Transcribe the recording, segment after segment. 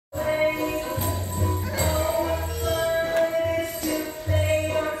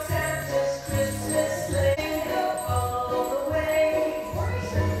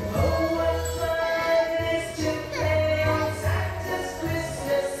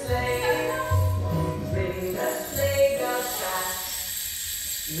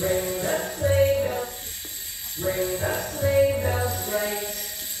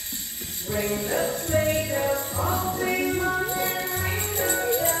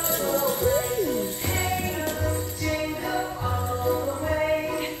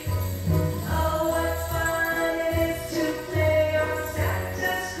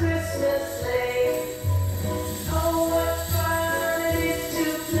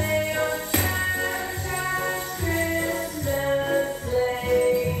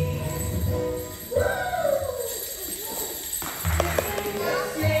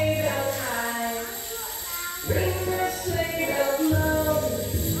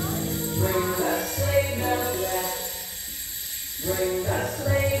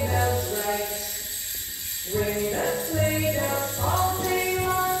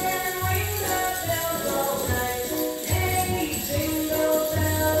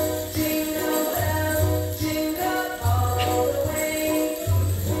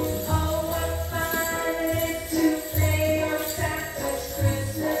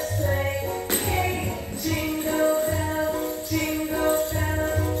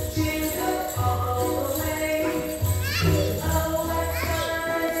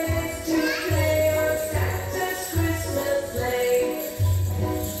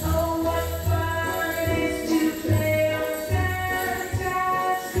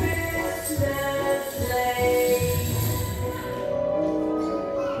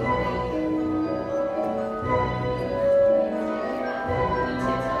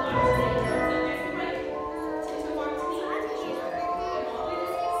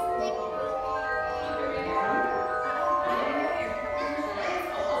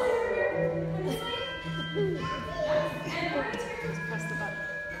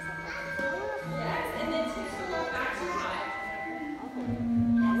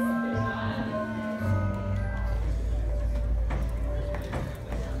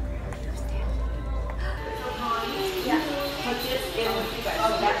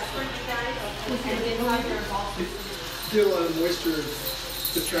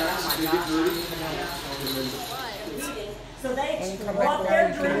the tracks, they get dirty. So they brought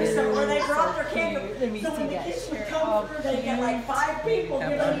their drinks, so where they brought their candy. So when the kids would come through, they get like 5 people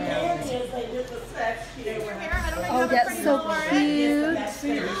giving them candy as they did the sex. Oh, that's so cute.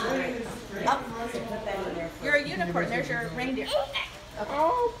 You're a unicorn. There's your reindeer.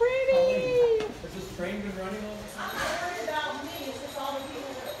 Oh, pretty. Is this trained and running all the time?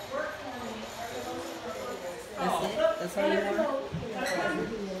 That's it? That's all you want?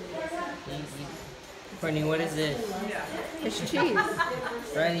 Courtney, what is this? It's cheese.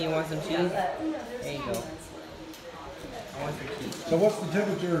 Riley, you want some cheese? There you go. I want some cheese. So what's the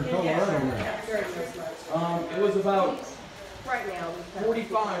temperature in Colorado now? It was about Right now.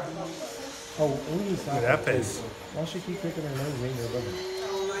 45. Oh, we just Look at that face. why should she keep picking her nose in there,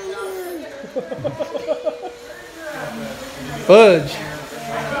 Fudge.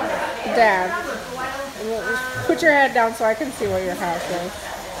 Dad, put your head down so I can see what your house is.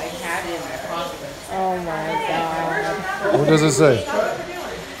 I had it in my pocket. Oh my God. What does it say?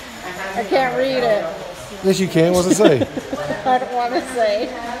 I can't read it. Yes, you can. What's it say? I don't want to say.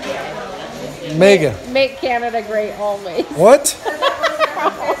 Megan. Make Canada great always. What?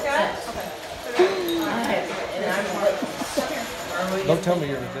 Don't tell me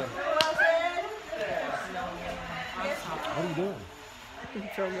you're done. What are you doing? Who?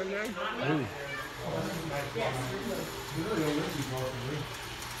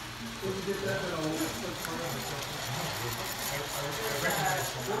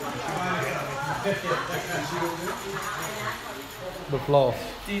 The floss.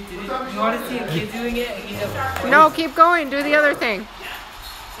 You want to see a kid doing it? You have No, keep going. Do the other thing.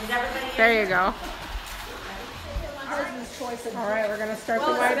 There you go. All right, we're going to start the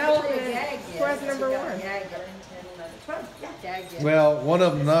white elephant. Who has number 1? Well, one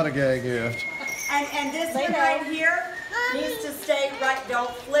of them not a gag gift. And this one right here needs to stay right. Don't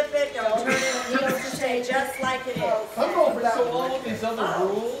flip it. Don't turn it. It needs to stay just like it is. I'm going for so all of these other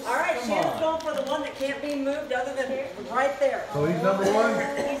rules. All right, she was going for the one that can't be moved other than right there. So he's number 1?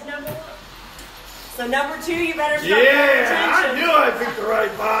 He's number 1. So number 2, you better start paying Yeah, I attention. knew I picked the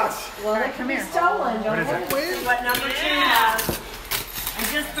right box. Well, they can be stolen. Don't see what number 2 has. And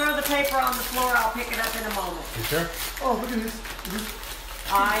just throw the paper on the floor. I'll pick it up in a moment. You sure? Oh, look at this.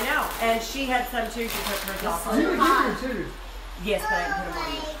 I know. And she had some too. She took hers off. You can too. Yes, but I didn't put them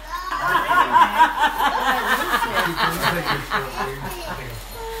on.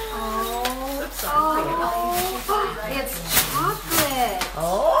 It's chocolate.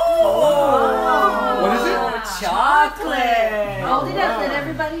 What is it? Chocolate. Hold it up, let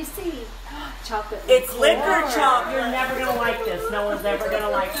everybody see. Chocolate. It's liquor chalk. You're never going to like this. No one's ever going to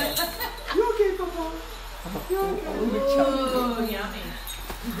like this. Ooh, yummy.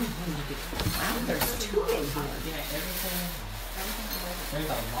 Wow, there's 2 in here. There's a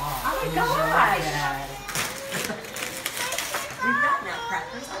lot. Oh my gosh. We've got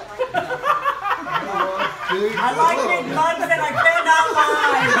nutcrackers. I like big mugs and I cannot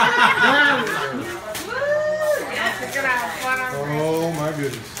lie. Yes, we're going to have fun on Oh my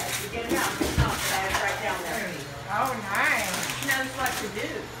goodness. Get it out. Oh, it's right down there. Oh, nice. She knows what to do.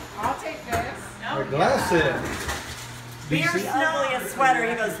 I'll take this. The glass set. Beer's the ugliest sweater.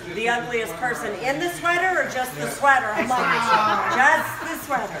 He goes, the ugliest person in the sweater or just the sweater? I'm like, just the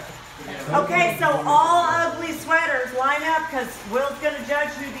sweater. Okay, so all ugly sweaters line up because Will's going to judge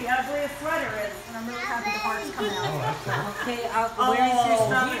who the ugliest sweater is. I'm really happy the heart's coming out. Okay,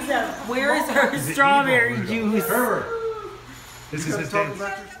 Where is her strawberry juice? This is his dance.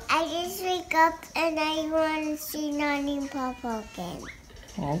 I just wake up and I want to see Nani and Papa again.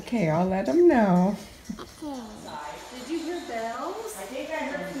 Okay, I'll let him know. Okay. Did you hear bells? I think I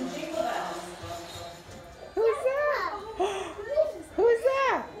heard some jingle bells. Who's that? Who's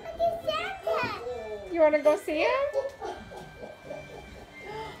that? Look at Santa. You want to go see him?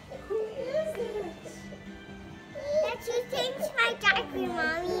 Who is it? That you changed my diaper,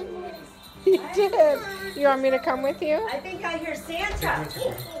 Mommy. He did. You want me to come with you? I think I hear Santa.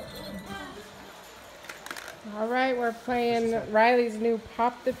 All right, we're playing Riley's new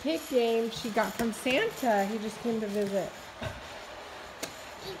Pop the Pig game she got from Santa. He just came to visit.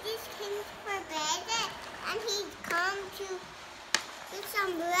 He just came for bed and he come to get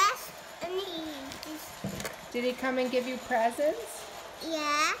some rest and he just, Did he come and give you presents?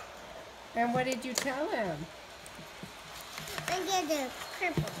 yeah, And what did you tell him? and get the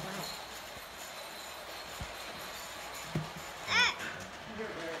purple one.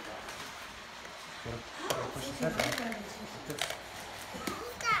 Isn't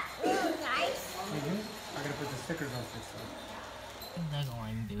that really nice? I gotta put the stickers on this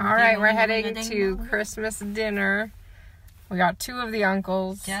All right, we're heading to Christmas dinner We got two of the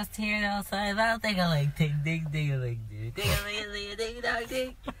uncles. Just here outside, I'll take a leg, ding, ding, ding, a leg, ding, ding, a leg, ding, ding, ding,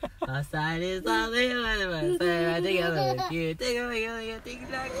 ding. Outside is all the other one. So I think a leg, you take a leg, ding, ding,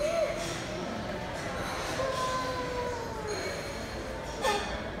 ding.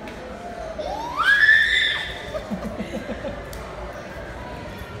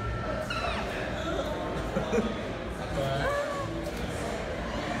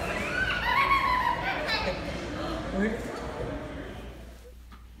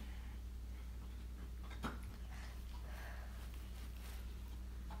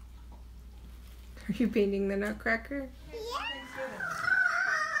 Are you painting the Nutcracker?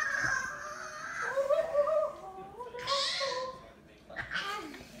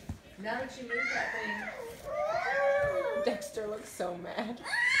 Now that you moved that thing. Dexter looks so mad.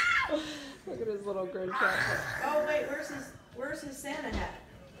 Look at his little Grinch hat. Oh wait, where's his Santa hat?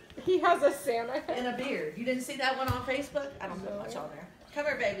 He has a Santa hat. And a beard. You didn't see that one on Facebook? I don't put much on there. Come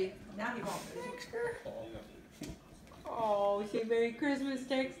here, baby. Now he won't. Oh, say Merry Christmas,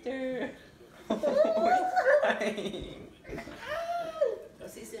 Dexter. He's crying. Go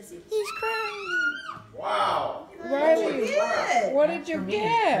see Sissy. He's crying. Wow. Riley, what did you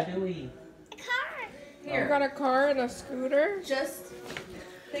get? Car. You got a car and a scooter? Just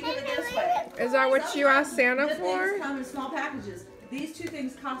think of it this way. Is that what you asked Santa Good for? things come in small packages. These two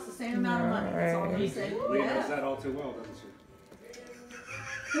things cost the same amount of money. That's all I'm Right. saying. Lee knows Yeah. that all too well, doesn't she?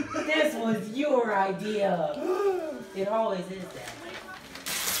 This was your idea. It always is that.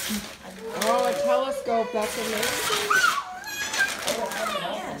 Oh, a telescope. That's amazing.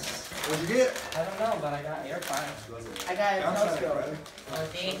 What'd you get? I don't know, but I got AirPods. I got a telescope. Oh,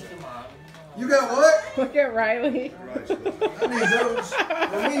 thank you, Mom. You got what? Look at Riley. I need those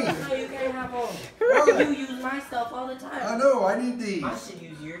for me. No, you can't have them. Why? You use my stuff all the time. I know, I need these. I should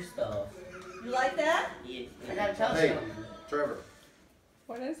use your stuff. You like that? Yeah. I got a Hey, telescope. Trevor.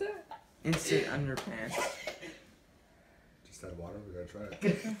 What is it? Instant underpants. Just had water, we gotta try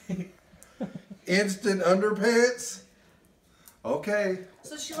it. Instant underpants? Okay.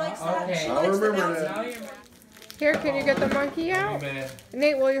 So she likes that. Okay. She I'll likes the remember bouncy. that. Now you're Here, can you get the monkey out?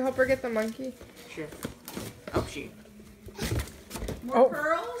 Nate, will you help her get the monkey? Sure. Oh, shoot. More Oh.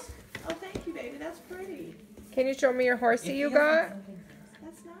 pearls? Oh, thank you, baby. That's pretty. Can you show me your horsey you got?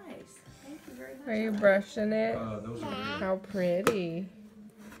 That's nice. Thank you very much. Are you brushing it? Those are How pretty.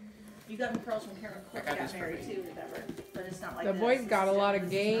 You got the pearls when Karen Cook I got got this for married me. too, remember? But it's not like The this. boy's got a lot of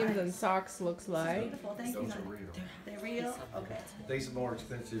This is games nice. and socks, looks like. Beautiful. Thank you, Those are honey. real. They're real? Okay. These are more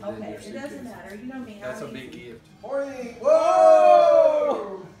expensive than Okay, your it doesn't suitcase. matter. You know me. How That's a easy. big gift.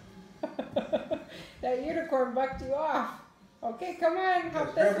 Whoa! That unicorn bucked you off. Okay, come on,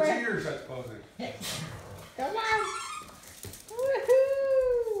 hop this Grandpa's way. ears, I suppose. Come on.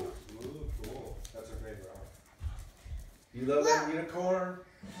 Woohoo! Ooh, cool. That's our favorite. You love that unicorn?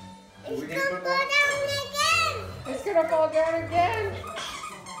 It's We gonna didn't go put down one- again. It's gonna fall down again.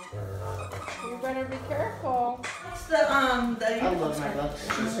 You better be careful. What's the I love my books.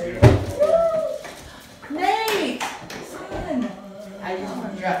 Nate! Son! I just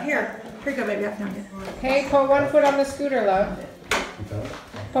want to drop. Here you go, baby. I found it. Hey, put one foot on the scooter, love.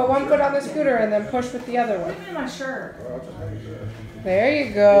 Put one foot on the scooter and then push with the other one. Put it in my shirt. There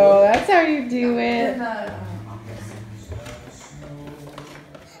you go. That's how you do it. In the,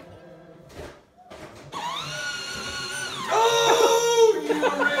 Oh! You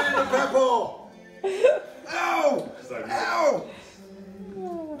ran into Pebble! Ow! Ow!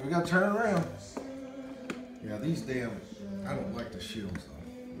 We gotta turn around. Yeah, these damn. I don't like the shields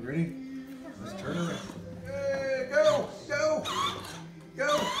though. Ready? Let's turn around. Hey, go! Go!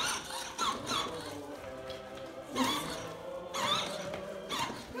 Go!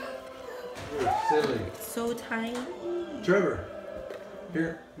 You're silly. So tiny. Trevor,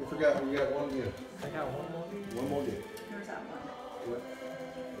 here. You forgot we got one gift. I got one more. One more gift. here's that one. What?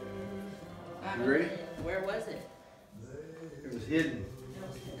 You ready? Where was it? It was hidden.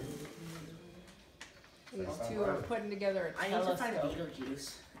 These two are putting together a I need to find telescope.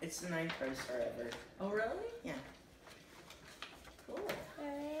 Beetlejuice. It's the ninth price forever. Oh, really? Yeah. Cool.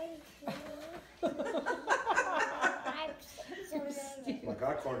 Like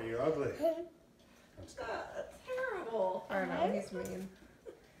I corner you ugly. That's terrible. I know, he's mean.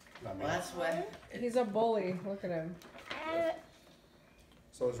 Not me. Well, that's what. He's a bully. Look at him.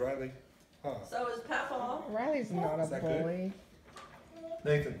 So is Riley. Huh. So is Papa. Riley's not a Is that good? bully.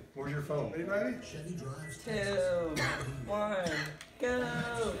 Nathan, where's your phone? Anybody? 2, 1, go.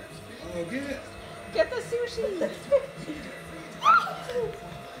 Oh, get it. Get the sushi.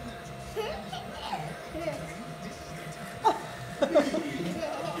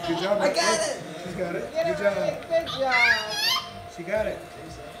 Good job. I got it. She's got it. Get Good it, job. Riley. Good job. She got it.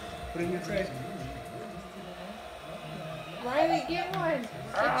 Put it in your tray. Riley, get one.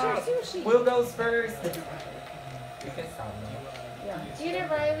 Get your sushi. Will goes first. You can stop me. Yeah. Get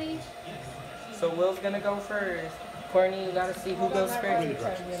it, Riley. So Will's gonna go first. Courtney, you gotta see who Hold on, goes let first. Riley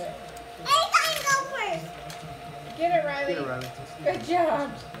try to get it. I gotta go first. Get it, Riley. Get it, Riley. Good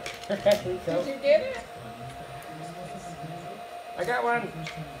job. Did you get it? I got one.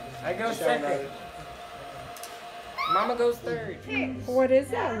 I go second. Mama goes third. What is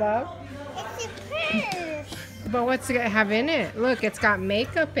that, love? It's a purse. But what's it have in it? Look, it's got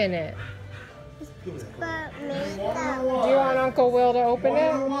makeup in it. But makeup. Do you want Uncle Will to open it?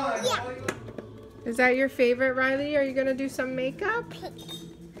 Yeah. Is that your favorite, Riley? Are you going to do some makeup?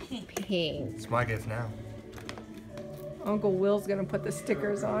 Pink. It's my gift now. Uncle Will's going to put the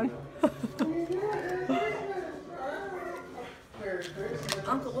stickers on.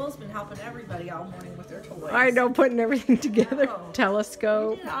 Uncle Will's been helping everybody all morning with their toys. I know, putting everything together. Oh.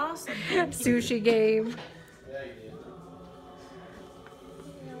 Telescope, You did awesome. sushi game.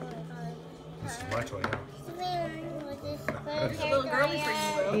 This is my toy now. It's a little girly for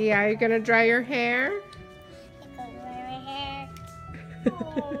you, Will. Yeah, you're going to dry your hair?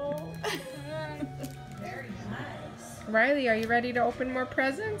 Very nice. Riley, are you ready to open more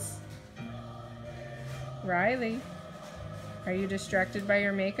presents? Riley, are you distracted by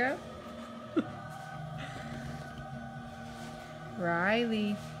your makeup?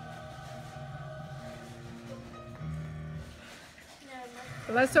 Riley.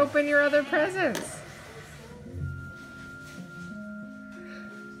 Let's open your other presents.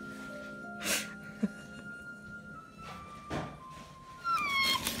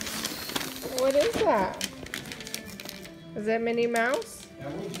 What is that? Is that Minnie Mouse? Oh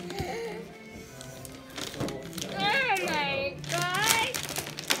my god.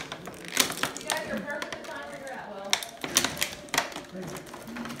 You guys are perfect to find where you're at, Will.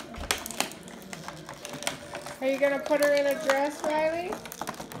 Are you gonna put her in a dress, Riley?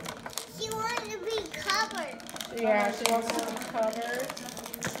 She wants to be covered. Yeah, she wants to be covered.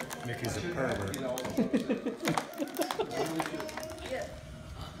 Mickey's a pervert. Yeah.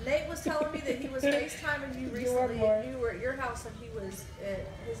 Nate was telling me that he was FaceTiming you recently, more. and you were at your house, and he was at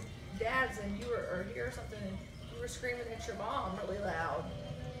his dad's, and you were or here or something, and you were screaming at your mom really loud.